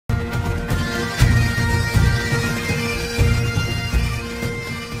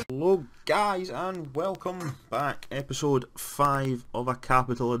Hello guys and welcome back. Episode 5 of a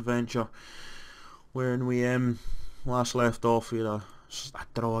capital adventure, wherein we last left off. We had a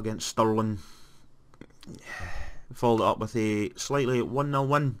draw against Stirling, followed it up with a slightly 1-0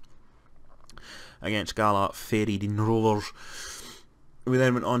 win against Gala Fairydean Rovers. We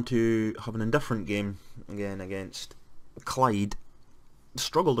then went on to have an indifferent game again against Clyde.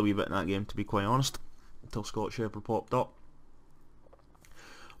 Struggled a wee bit in that game, to be quite honest, until Scott Shepherd popped up.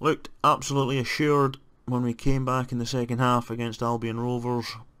 Looked absolutely assured when we came back in the second half against Albion Rovers.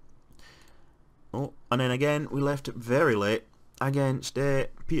 Oh, and then again we left it very late against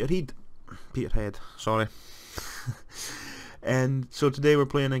Peterhead, sorry. And so today we're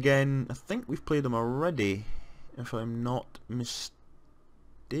playing again. I think we've played them already, if I'm not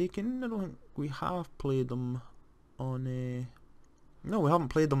mistaken. I don't think we have played them on no, we haven't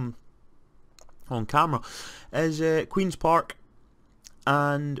played them on camera. Is Queen's Park.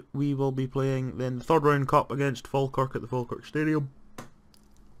 And we will be playing then the third round cup against Falkirk at the Falkirk Stadium.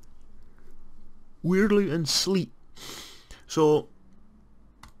 Weirdly in sleet. So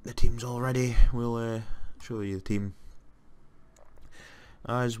the team's all ready. We'll show you the team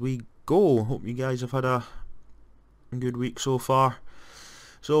as we go. Hope you guys have had a good week so far.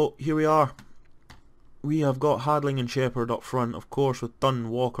 So here we are. We have got Hadling and Shepherd up front, of course, with Dunn,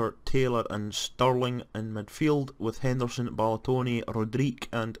 Walker, Taylor and Stirling in midfield, with Henderson, Ballatoni, Rodrigue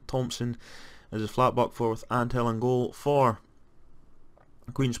and Thompson as a flat back four, with Antel and goal. For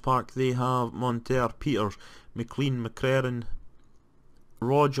Queen's Park they have Monteer, Peters, McLean, McCraren,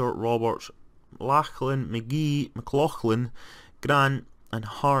 Roger, Roberts, Lachlan, McGee, McLaughlin, Grant and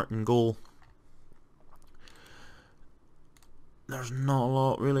Hart in goal. There's not a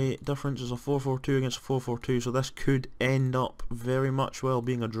lot really difference. It's a 4-4-2 against a 4-4-2, so this could end up very much well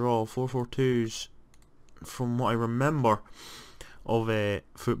being a draw. 4-4-2s, from what I remember of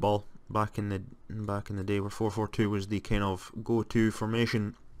football back in the day, where 4-4-2 was the kind of go-to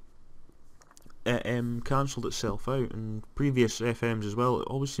formation. It cancelled itself out in previous FMs as well. It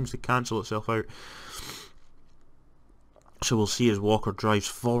always seems to cancel itself out. So we'll see as Walker drives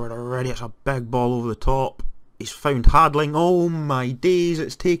forward already. It's a big ball over the top. He's found Hadling. Oh my days,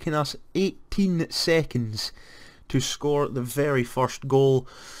 it's taken us 18 seconds to score the very first goal.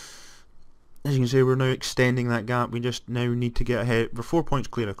 As you can see, we're now extending that gap. We just now need to get ahead. We're 4 points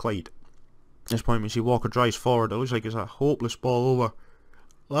clear of Clyde. At this point we see Walker drives forward. It looks like it's a hopeless ball over.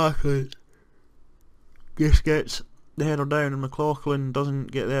 Lachlan just gets the header down and McLaughlin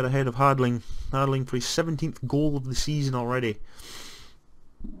doesn't get there ahead of Hadling. Hadling for his 17th goal of the season already.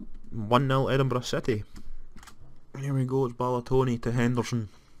 1-0 Edinburgh City. Here we go, it's Ballatoni to Henderson,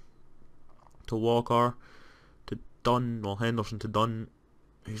 to Walker, to Dunn, well Henderson to Dunn.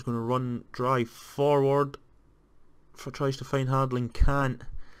 He's going to run, drive forward, tries to find Hadling, can't.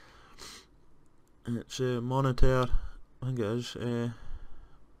 And it's Monitor, I think it is,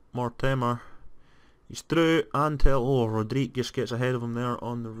 Mortimer. He's through, Antel, oh Rodrigue just gets ahead of him there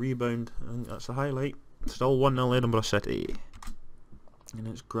on the rebound. I think that's the highlight. Still 1-0 Edinburgh City. And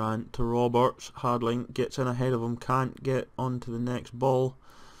it's Grant to Roberts. Hadling gets in ahead of him, can't get onto the next ball.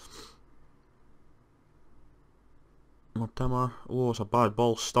 Mortimer. Oh, it's a bad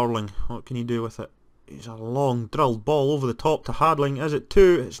ball. Stirling. What can he do with it? It's a long drilled ball over the top to Hadling. Is it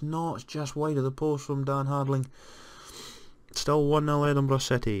two? It's not. It's just wide of the post from Dan Hadling. Still 1-0 Edinburgh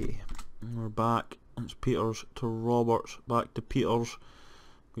City. And we're back. It's Peters to Roberts. Back to Peters.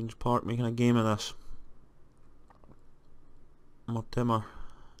 Queen's Park making a game of this. Mortimer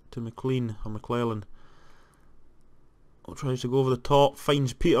to McLean or McClellan. Tries to go over the top,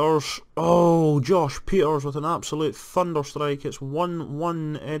 finds Peters. Oh, Josh Peters with an absolute thunderstrike. It's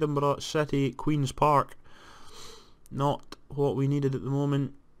 1-1 Edinburgh City, Queen's Park. Not what we needed at the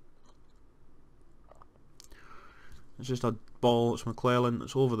moment. It's just a ball. It's McClellan.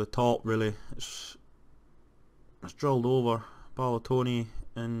 It's over the top really. It's drilled over. Ballatoni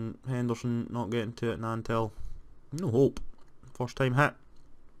and Henderson not getting to it, and Antel. No hope. First time hit.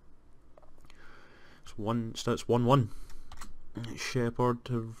 It's 1-1. Shepherd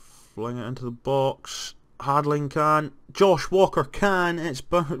to fling it into the box. Hadling can. Josh Walker can. It's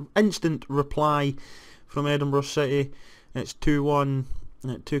instant reply from Edinburgh City. It's 2-1.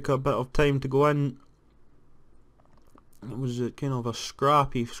 It took a bit of time to go in. It was a kind of a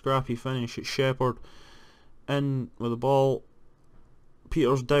scrappy finish. It's Shepherd in with the ball.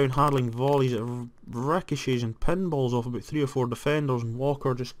 Peters down, Hadling volleys it, ricochets and pinballs off about 3 or 4 defenders, and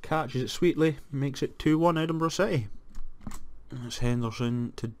Walker just catches it sweetly, makes it 2-1 Edinburgh City. And it's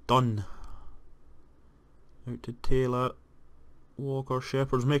Henderson to Dunn. Out to Taylor. Walker,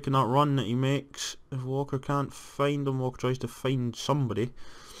 Shepherd's making that run that he makes. If Walker can't find him, Walker tries to find somebody.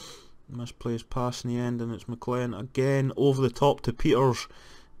 Misplaced pass in the end, and it's McLean again over the top to Peters.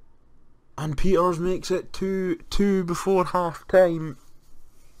 And Peters makes it 2-2 before half time.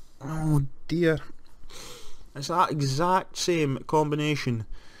 Oh dear. It's that exact same combination.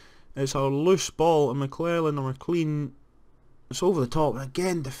 It's a loose ball and McClellan or McLean. It's over the top. And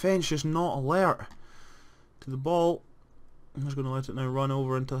again, defence just not alert to the ball. I'm just going to let it now run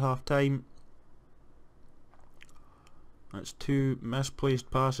over into half time. That's 2 misplaced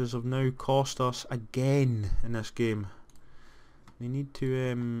passes have now cost us again in this game. We need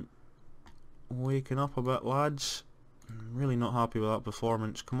to waken up a bit, lads. I'm really not happy with that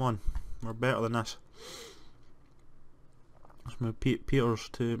performance. Come on, we're better than this. Let's move Peters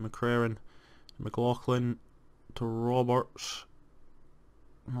to McCraren, McLaughlin to Roberts.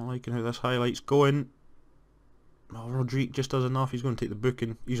 I'm not liking how this highlight's going. Oh, Rodrigue just does enough. He's going to take the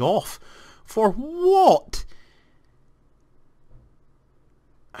booking. He's off. For what?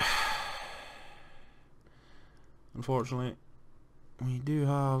 Unfortunately, we do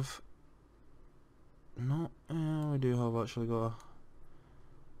have... No, we do have actually got a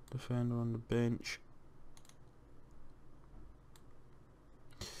defender on the bench.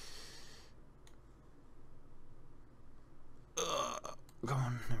 Come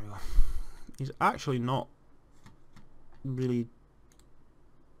on, there we go. He's actually not really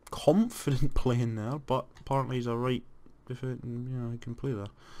confident playing there, but apparently he's a right defender, you know, he can play there.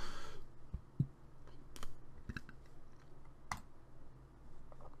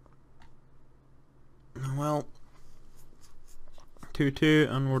 Well,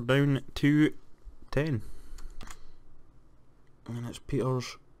 2-2 and we're down to 10. And it's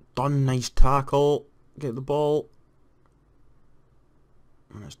Peters. Done, nice tackle. Get the ball.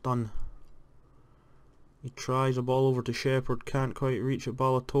 And it's done. He tries a ball over to Shepherd, can't quite reach it.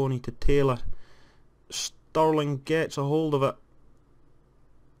 Ballatoni to Taylor. Sterling gets a hold of it.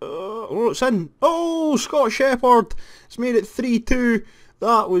 Oh, it's in. Oh, Scott Shepherd. It's made it 3-2.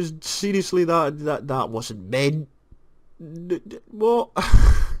 That was seriously that wasn't meant. What?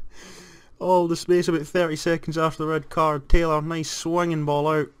 All the space about 30 seconds after the red card. Taylor, nice swinging ball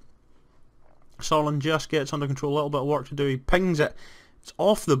out. Sterling just gets under control. A little bit of work to do. He pings it. It's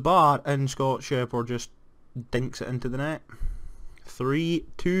off the bar, and Scott Shepherd just dinks it into the net.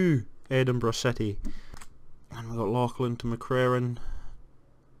 3-2 Edinburgh City. And we got Laughlin to McCraren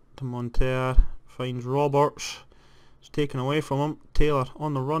to Monteer. Finds Roberts. It's taken away from him. Taylor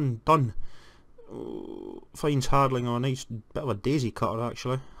on the run. Done. Oh, finds Hardling on a nice bit of a daisy cutter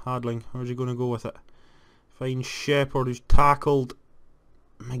actually. Hardling, where's he going to go with it? Finds Shepherd, who's tackled.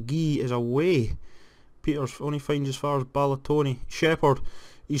 McGee is away. Peters only finds as far as Ballatoni. Shepherd,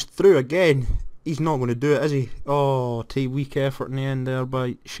 he's through again. He's not going to do it, is he? Oh, weak effort in the end there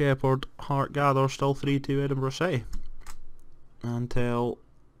by Shepherd. Hart gather, still 3-2 Edinburgh City. Antel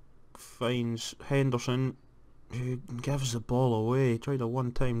finds Henderson, who gives the ball away. He tried a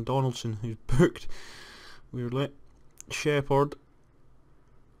one-time Donaldson, who's booked weirdly. Shepherd,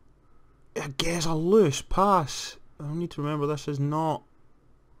 I guess a loose pass. I need to remember this is not,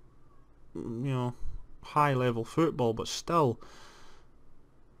 you know, high level football, but still,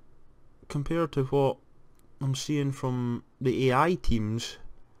 compared to what I'm seeing from the AI teams,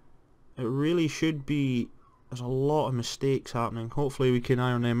 it really should be. There's a lot of mistakes happening. Hopefully we can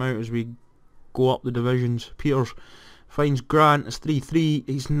iron them out as we go up the divisions. Peters finds Grant. It's 3-3.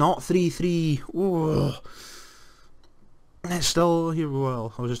 He's not 3-3. Whoa. It's still here.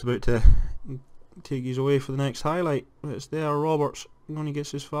 Well, I was just about to take these away for the next highlight. It's there. Roberts only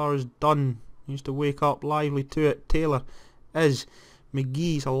gets as far as done. He needs to wake up lively to it. Taylor is.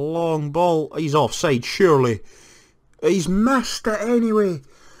 McGee's a long ball. He's offside, surely. He's missed it anyway.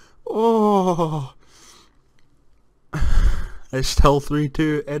 Oh. It's still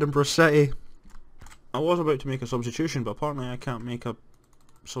 3-2 Edinburgh City. I was about to make a substitution, but apparently I can't make a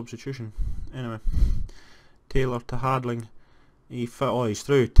substitution. Anyway, Taylor to Hardling. He's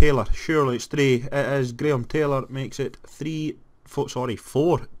through. Taylor, surely it's 3. It is. Graham Taylor makes it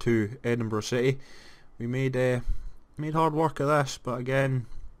 4-2 Edinburgh City. We made hard work of this, but again,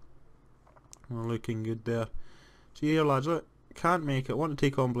 we're looking good there. See here, lads, look, can't make it. I want to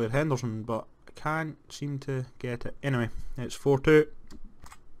take on Blair Henderson, but I can't seem to get it. Anyway, it's 4-2.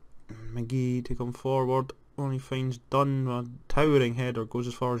 McGee to come forward. Only finds Dunn. A towering header, goes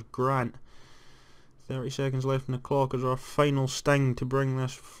as far as Grant. 30 seconds left in the clock as our final sting to bring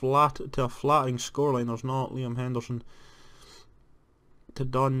this flat to a flattering scoreline. There's not. Liam Henderson to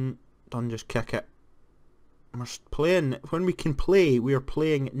Dunn. Dunn just kick it. We're playing, when we can play, we are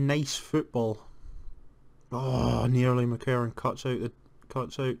playing nice football. Oh, nearly McCarran cuts out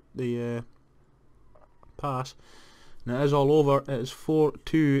the pass. And it is all over. It is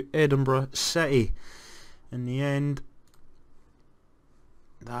 4-2 Edinburgh City. In the end,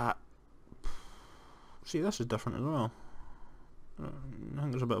 that... See, this is different as well. I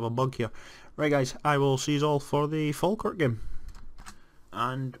think there's a bit of a bug here. Right guys, I will see you all for the Falkirk game.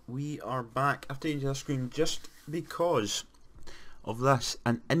 And we are back after changing the screen just because of this.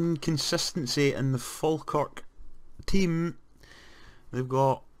 An inconsistency in the Falkirk team. They've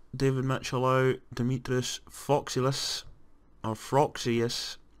got David Mitchell out, Dimitris Foxilis, or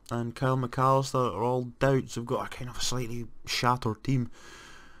Froxius, and Kyle McAllister are all doubts. They've got a kind of a slightly shattered team.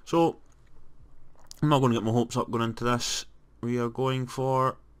 So, I'm not going to get my hopes up going into this. We are going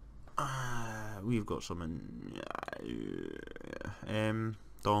for... we've got some in...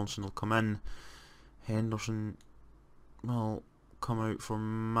 Donaldson will come in. Henderson will come out for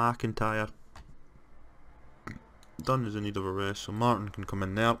McIntyre. Dunn is in need of a rest, so Martin can come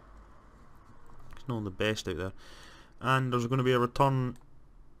in there. He's not the best out there. And there's going to be a return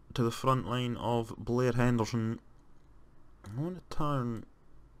to the front line of Blair Henderson. I want to turn...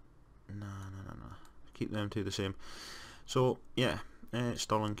 No. Keep them two the same. So, yeah,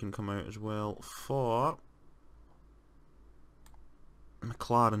 Sterling can come out as well for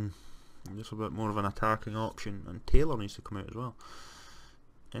McLaren. Just a bit more of an attacking option. And Taylor needs to come out as well.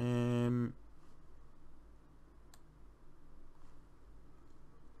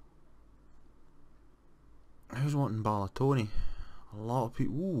 Who's wanting Ballatoni? A lot of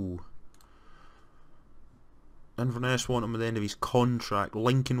people. Ooh. Inverness want him at the end of his contract.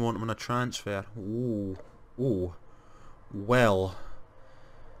 Lincoln want him on a transfer. Ooh. Ooh. Well.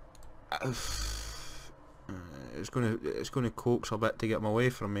 It's gonna coax a bit to get him away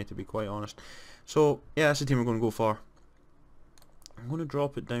from me, to be quite honest. So yeah, that's the team we're going to go for. I'm going to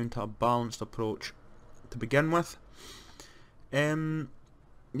drop it down to a balanced approach to begin with.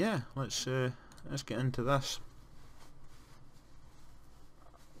 Yeah, let's get into this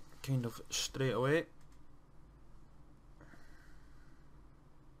kind of straight away.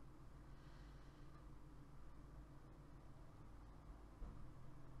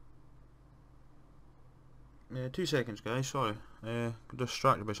 2 seconds guys, sorry. Got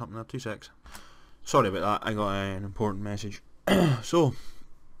distracted by something there, 2 secs. Sorry about that, I got an important message. So,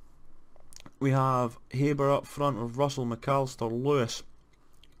 we have Haber up front with Russell, McAllister, Lewis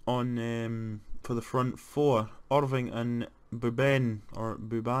on for the front four. Irving and Buben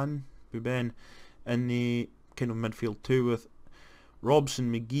in the kind of midfield two, with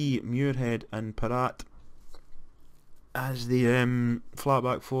Robson, McGee, Muirhead and Peratt as the flat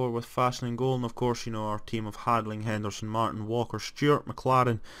back four, with Fasten in goal. And of course, you know, our team of Hadling, Henderson, Martin, Walker, Stewart,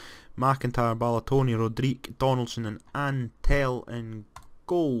 McLaren, McIntyre, Ballatoni, Rodrigue, Donaldson and Antell in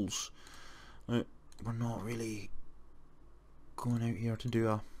goals. We're not really going out here to do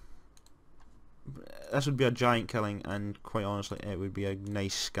a... This would be a giant killing, and quite honestly it would be a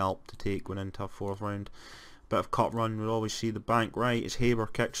nice scalp to take going into a fourth round. Bit of cut run, we'll always see the bank right as Haber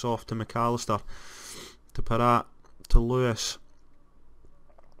kicks off to McAllister, to Peratt, to Lewis,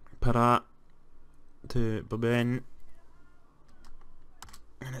 Peratt to Baben,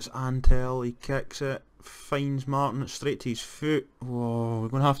 and it's Antell. He kicks it, finds Martin straight to his foot. Whoa, we're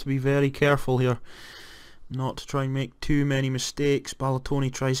going to have to be very careful here not to try and make too many mistakes.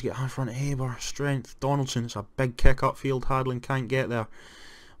 Ballatoni tries to get in front of Haber, strength, Donaldson, it's a big kick upfield, Hadlin can't get there.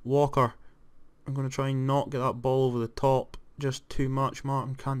 Walker, I'm going to try and not get that ball over the top just too much.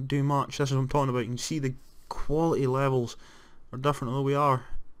 Martin can't do much. This is what I'm talking about. You can see the quality levels are different, although we are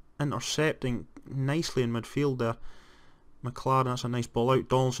intercepting nicely in midfield there. McLaren, that's a nice ball out.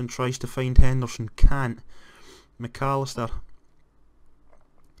 Donaldson tries to find Henderson, can't. McAllister,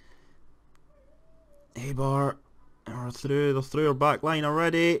 Haber are through. They're through our back line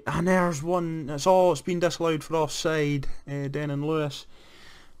already, and there's one. It's been disallowed for offside. Denon Lewis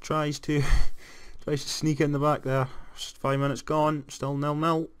tries to sneak in the back there. 5 minutes gone, still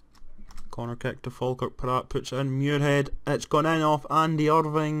 0-0. Corner kick to Falkirk. Peratt puts it in. Muirhead. It's gone in off Andy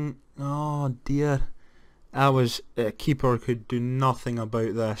Irving. Oh dear. That was... keeper could do nothing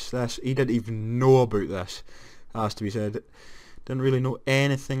about this. He didn't even know about this. Has to be said. Didn't really know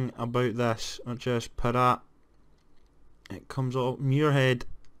anything about this. Not just Peratt. It comes off Muirhead.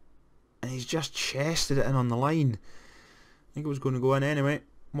 And he's just chested it in on the line. I think it was going to go in anyway.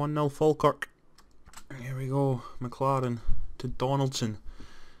 1-0 Falkirk. Here we go. McLaren to Donaldson.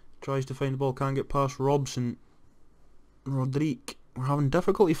 Tries to find the ball, can't get past Robson. Rodrigue. We're having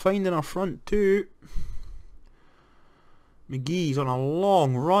difficulty finding our front two. McGee's on a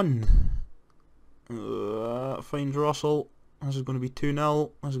long run. Finds Russell. This is going to be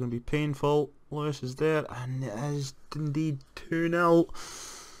 2-0. This is going to be painful. Lewis is there, and it is indeed 2-0.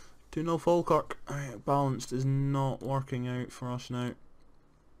 2-0 Falkirk. Right, balanced is not working out for us now.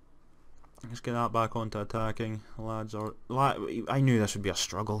 Let's get that back onto attacking. The lads are... I knew this would be a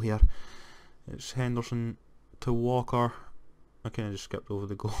struggle here. It's Henderson to Walker. I kind of just skipped over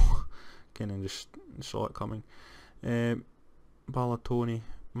the goal. Kind of just saw it coming. Ballatoni.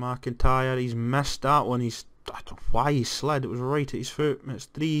 McIntyre. He's missed that one. I don't know why he slid. It was right at his foot. It's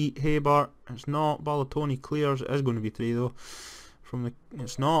 3. Haber. It's not. Ballatoni clears. It is going to be 3 though.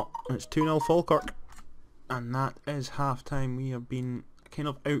 It's not. It's 2-0 Falkirk. And that is half time. We have been kind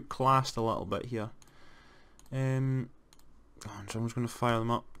of outclassed a little bit here. So I'm just going to fire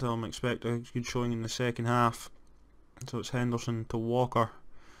them up. Tell them expect a good showing in the second half. So it's Henderson to Walker.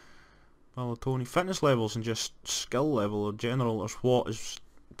 Ballatoni. Fitness levels and just skill level or general is what is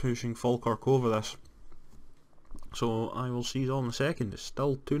pushing Falkirk over this. So I will see you all in a second. It's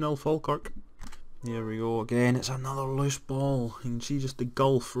still 2-0 Falkirk. There we go again. It's another loose ball. You can see just the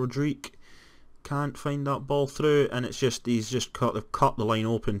gulf. Rodrigue can't find that ball through, and it's just they've cut the line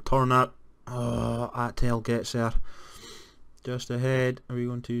open. Turn it. Attel gets there. Just ahead. Are we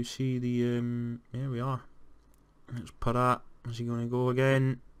going to see the there we are. It's Parat. Is he going to go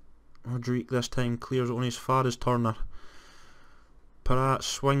again? Rodrigue this time clears it only as far as Turner. Parat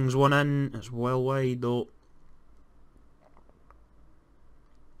swings one in. It's well wide though.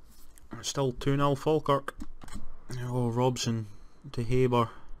 It's still 2-0 Falkirk. Oh, Robson to Haber.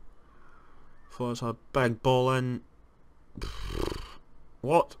 Thought it's a big ball in.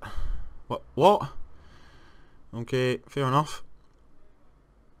 What? What? Okay, fair enough.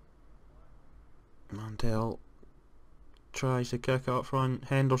 Mantel tries to kick up front.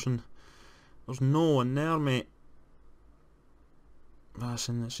 Henderson. There's no one there, mate.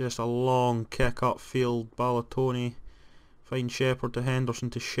 Listen, it's just a long kick upfield. Ballatoni. Find Shepherd to Henderson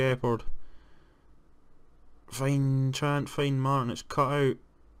to Shepherd. Trying to find Martin. It's cut out.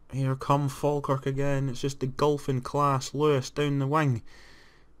 Here come Falkirk again. It's just the golfing class. Lewis down the wing.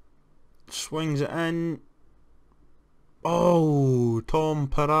 Swings it in. Oh, Tom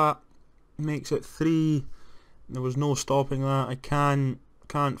Parat makes it 3. There was no stopping that. I can't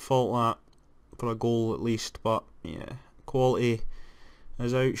fault that for a goal at least. But yeah, quality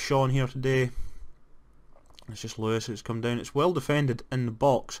is outshone here today. It's just Lewis that's come down. It's well defended in the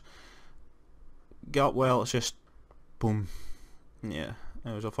box. Get up well. It's just boom. Yeah,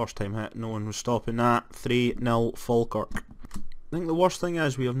 it was a first time hit. No one was stopping that. 3-0 Falkirk. I think the worst thing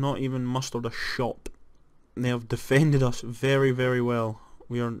is we have not even mustered a shot. They have defended us very, very well.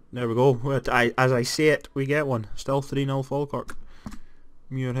 There we go. As I say it, we get one. Still 3-0 Falkirk.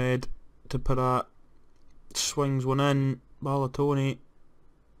 Muirhead to Parat. Swings one in. Ballatoni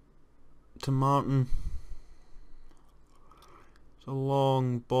to Martin. It's a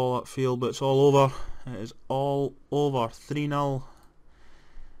long ball upfield, but it's all over. It is all over. 3-0.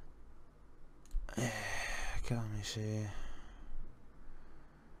 Can we say?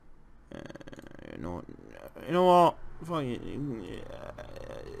 You know what?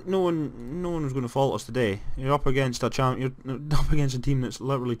 No one was going to fault us today. You're up against You're up against a team that's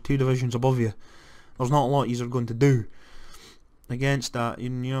literally 2 divisions above you. There's not a lot you're going to do against that. You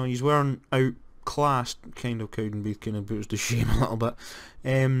know, you weren't outclassed. Kind of Cowdenbeath kind of puts to shame a little bit.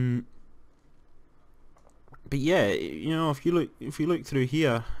 But yeah, you know, if you look through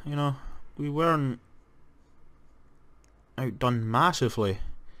here, you know, we weren't outdone massively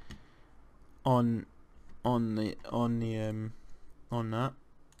on that.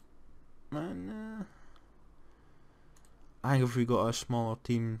 And I think if we got a smaller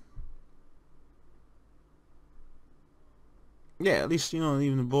team, yeah, at least, you know,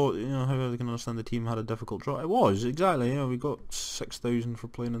 even the boat, you know, however they can understand the team had a difficult draw. It was, exactly, you know, we got 6,000 for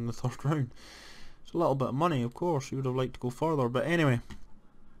playing in the third round. It's a little bit of money, of course. You would have liked to go further, but anyway,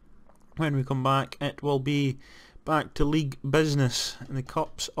 when we come back, it will be back to league business, and the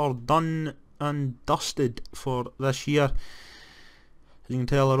cups are done and dusted for this year. As you can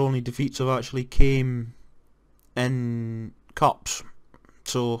tell, our only defeats have actually came in cups,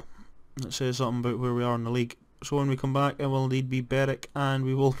 so that says something about where we are in the league. So when we come back, it will indeed be Berwick, and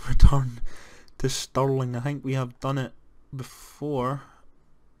we will return to Stirling. I think we have done it before,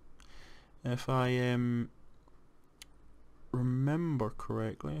 if I remember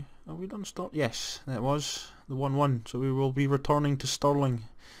correctly. Have we done Stirling? Yes, that was the 1-1. So we will be returning to Stirling,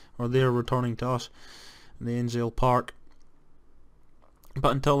 or they're returning to us in the Ainsdale Park.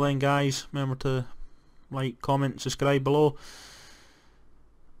 But until then, guys, remember to like, comment, subscribe below.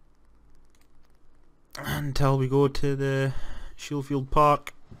 Until we go to the Shieldfield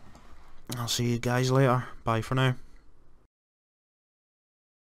Park, I'll see you guys later. Bye for now.